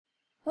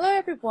Hello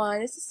everyone,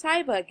 this is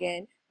Taiba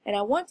again, and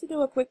I want to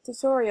do a quick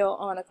tutorial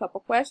on a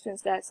couple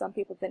questions that some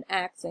people have been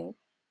asking.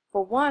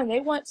 For one, they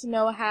want to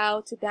know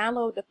how to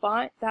download the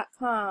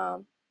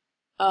font.com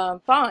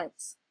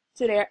fonts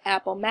to their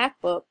Apple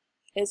MacBook,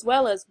 as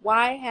well as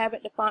why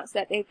haven't the fonts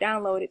that they've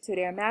downloaded to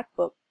their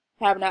MacBook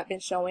have not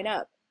been showing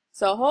up.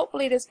 So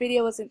hopefully this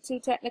video isn't too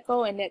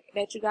technical and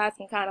that you guys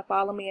can kind of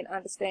follow me and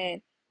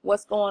understand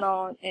what's going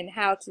on and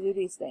how to do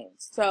these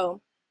things.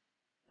 So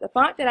the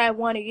font that I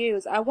want to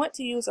use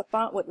a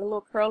font with the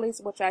little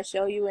curlies, which I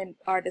show you in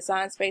our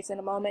design space in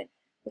a moment,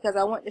 because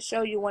I want to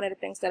show you one of the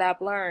things that I've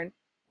learned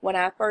when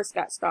I first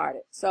got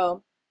started.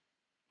 So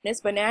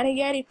this Banana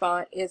Yeti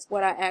font is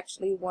what I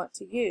actually want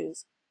to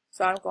use.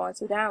 So I'm going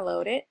to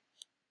download it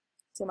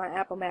to my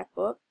Apple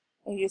MacBook,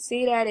 and you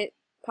see that it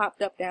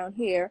popped up down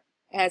here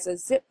as a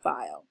zip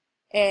file.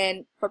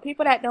 And for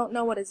people that don't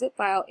know what a zip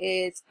file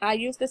is, I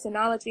use this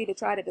analogy to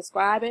try to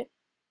describe it.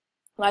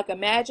 Like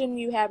imagine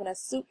you having a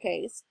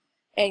suitcase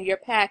and you're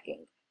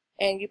packing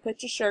and you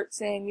put your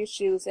shirts in, your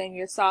shoes in,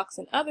 your socks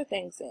and other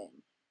things in.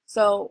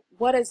 So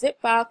what a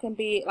zip file can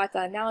be like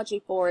an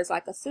analogy for is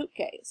like a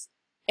suitcase.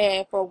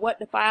 And for what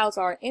the files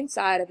are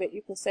inside of it,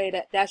 you can say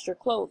that that's your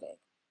clothing.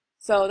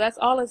 So that's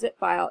all a zip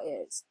file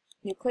is.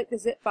 You click the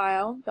zip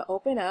file to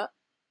open up,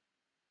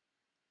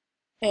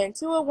 and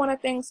two or one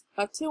of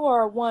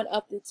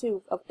the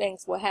two of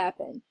things will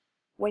happen.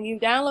 When you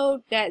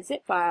download that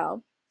zip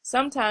file,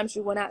 sometimes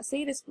you will not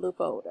see this blue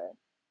folder.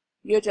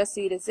 You'll just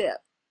see the zip.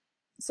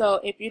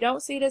 So if you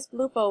don't see this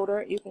blue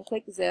folder, you can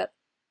click zip.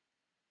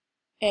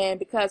 And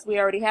because we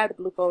already have the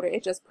blue folder,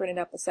 it just printed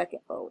up a second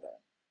folder.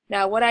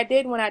 Now what I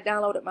did when I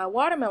downloaded my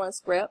watermelon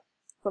script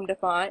from the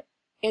font,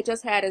 it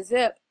just had a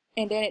zip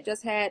and then it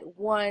just had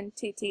one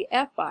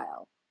TTF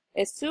file.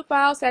 It's two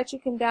files that you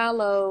can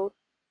download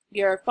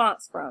your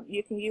fonts from.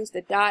 You can use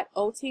the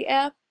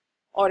 .otf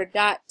or the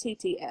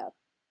 .ttf.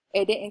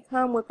 It didn't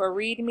come with a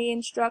README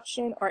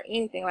instruction or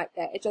anything like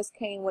that. It just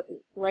came with a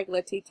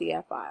regular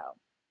TTF file.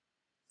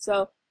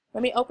 So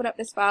let me open up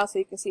this file so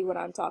you can see what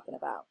I'm talking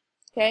about.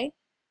 Okay,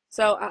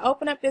 so I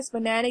open up this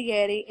Banana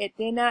Yeti. It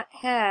did not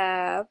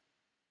have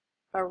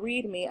a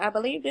README. I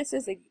believe this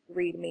is a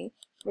README.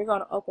 We're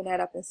going to open that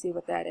up and see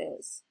what that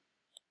is.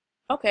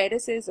 Okay,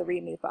 this is a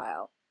README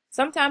file.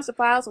 Sometimes the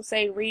files will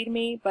say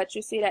README, but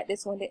you see that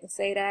this one didn't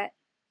say that.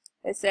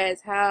 It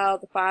says how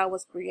the file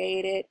was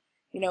created.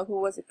 You know,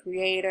 who was the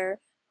creator.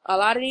 A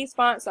lot of these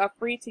fonts are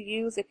free to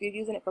use if you're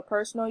using it for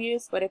personal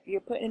use, but if you're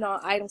putting it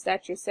on items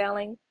that you're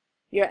selling,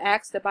 you're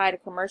asked to buy the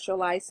commercial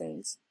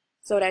license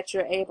so that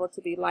you're able to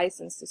be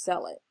licensed to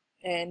sell it.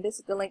 And this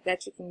is the link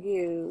that you can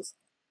use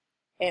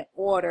in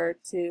order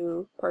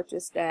to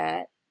purchase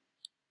that.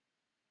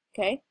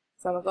 Okay,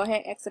 so I'm going to go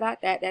ahead and exit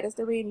out that. That is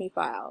the README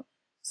file.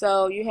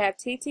 So you have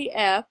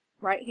TTF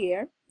right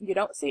here. You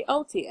don't see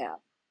OTF.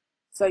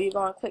 So you're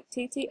going to click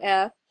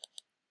TTF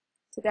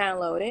to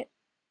download it.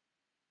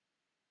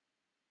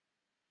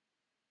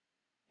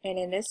 And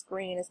then this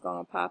screen is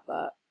going to pop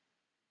up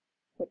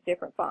with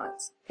different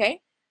fonts.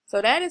 Okay,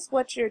 so that is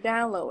what you're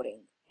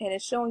downloading, and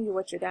it's showing you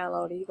what you're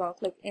downloading. You're going to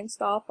click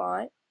Install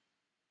Font,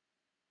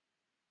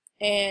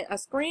 and a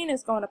screen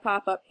is going to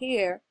pop up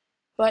here,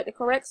 but the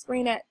correct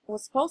screen that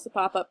was supposed to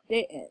pop up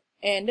didn't.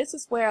 And this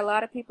is where a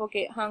lot of people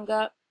get hung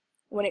up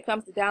when it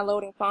comes to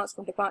downloading fonts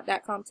from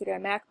font.com to their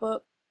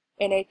MacBook,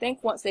 and they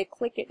think once they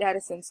click it that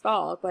it's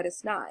installed, but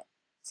it's not.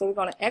 So we're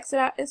going to exit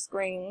out this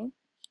screen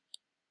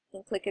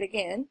and click it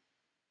again,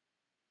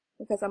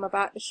 because I'm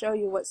about to show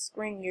you what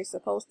screen you're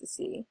supposed to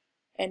see.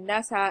 And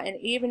that's how,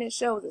 and even it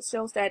shows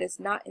that it's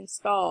not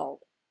installed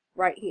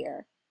right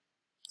here.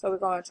 So we're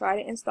going to try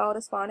to install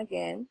this font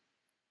again.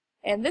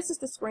 And this is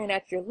the screen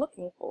that you're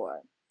looking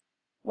for.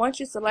 Once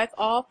you select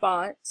all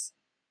fonts,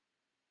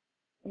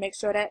 make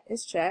sure that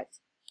is checked,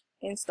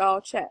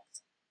 install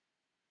checked.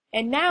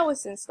 And now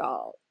it's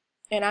installed.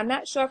 And I'm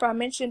not sure if I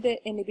mentioned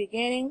it in the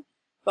beginning,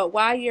 but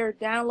while you're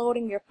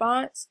downloading your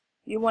fonts,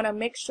 you want to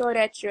make sure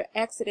that you're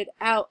exited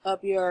out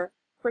of your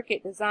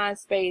Cricut Design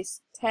Space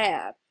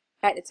tab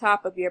at the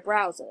top of your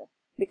browser.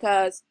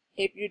 Because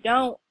if you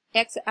don't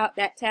exit out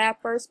that tab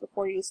first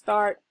before you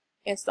start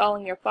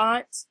installing your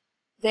fonts,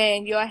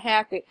 then you'll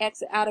have to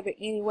exit out of it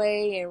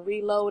anyway and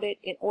reload it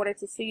in order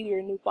to see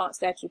your new fonts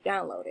that you've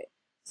downloaded.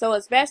 So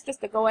it's best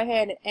just to go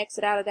ahead and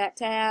exit out of that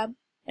tab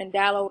and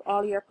download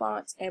all your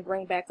fonts and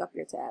bring back up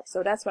your tab.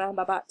 So that's what I'm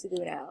about to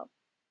do now.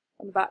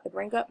 I'm about to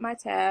bring up my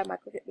tab, my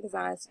Cricut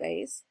Design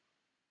Space.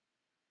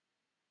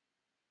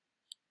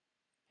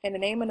 And the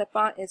name of the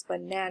font is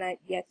Banana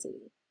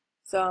Yeti.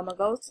 So I'm going to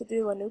go to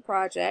do a new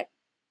project.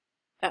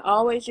 I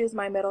always use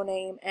my middle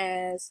name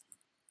as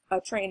a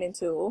training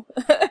tool,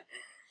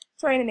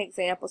 training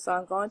example. So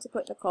I'm going to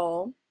put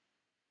Nicole,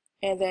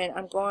 and then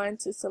I'm going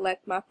to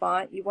select my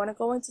font. You want to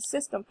go into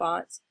System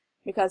Fonts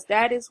because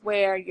that is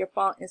where your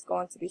font is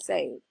going to be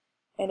saved.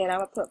 And then I'm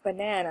going to put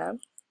Banana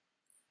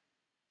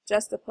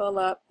just to pull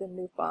up the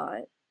new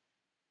font.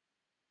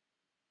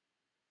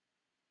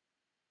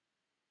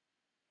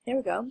 Here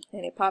we go,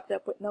 and it popped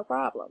up with no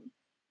problem.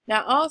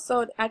 Now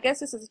also, I guess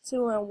this is a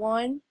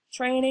 2-in-1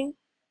 training,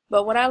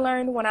 But what I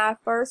learned when I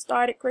first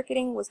started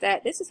Cricketing was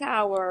that this is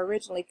how I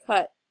originally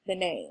cut the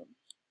name.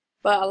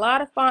 But a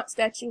lot of fonts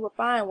that you will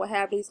find will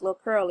have these little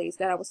curlies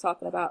that I was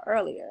talking about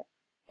earlier.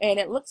 And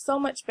it looks so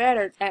much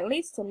better, at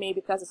least to me,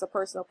 because it's a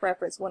personal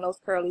preference when those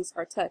curlies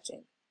are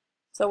touching.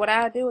 So what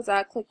I do is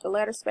I click the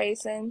letter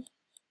spacing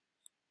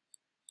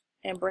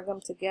and bring them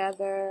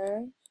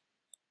together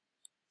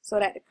so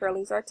that the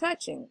curlies are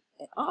touching.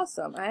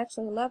 Awesome. I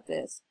actually love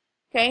this.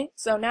 Okay,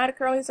 so now the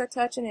curlies are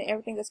touching and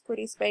everything is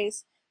pretty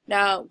spaced.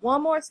 Now,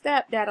 one more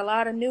step that a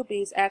lot of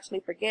newbies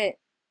actually forget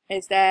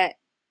is that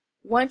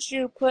once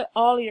you put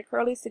all of your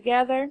curlies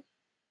together,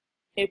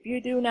 if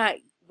you do not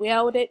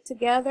weld it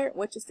together,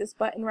 which is this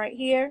button right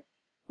here,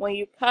 when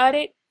you cut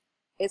it,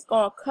 it's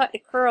going to cut the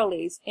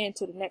curlies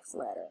into the next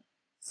letter.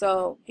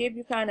 So give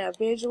you kind of a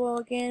visual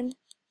again,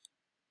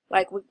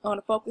 like we're going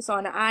to focus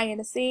on the I and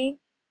the C,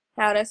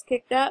 how that's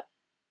kicked up.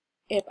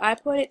 If I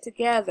put it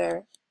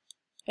together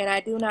and I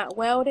do not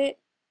weld it,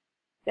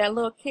 that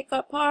little kick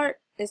up part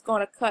is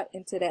going to cut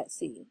into that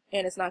C,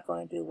 and it's not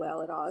going to do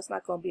well at all. It's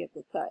not going to be a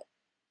good cut.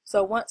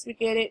 So once we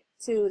get it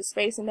to the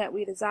spacing that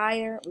we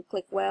desire, we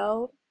click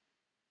weld,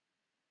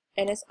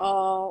 and it's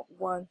all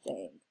one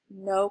thing.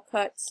 No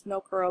cuts,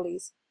 no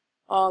curlies.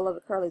 All of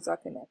the curlies are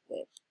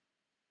connected.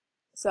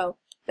 So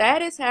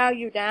that is how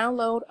you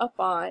download a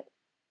font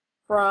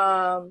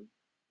from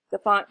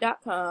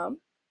thefont.com,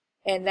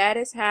 and that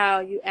is how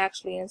you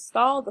actually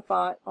install the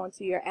font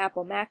onto your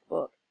Apple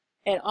MacBook.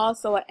 And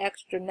also an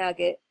extra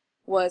nugget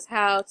was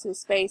how to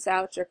space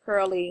out your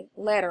curly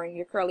lettering,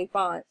 your curly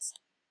fonts,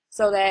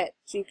 so that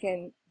you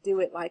can do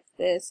it like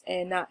this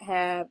and not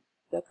have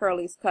the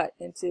curlies cut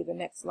into the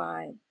next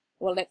line,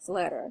 well, next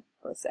letter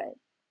per se.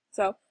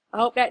 So I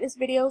hope that this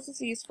video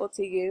was useful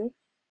to you.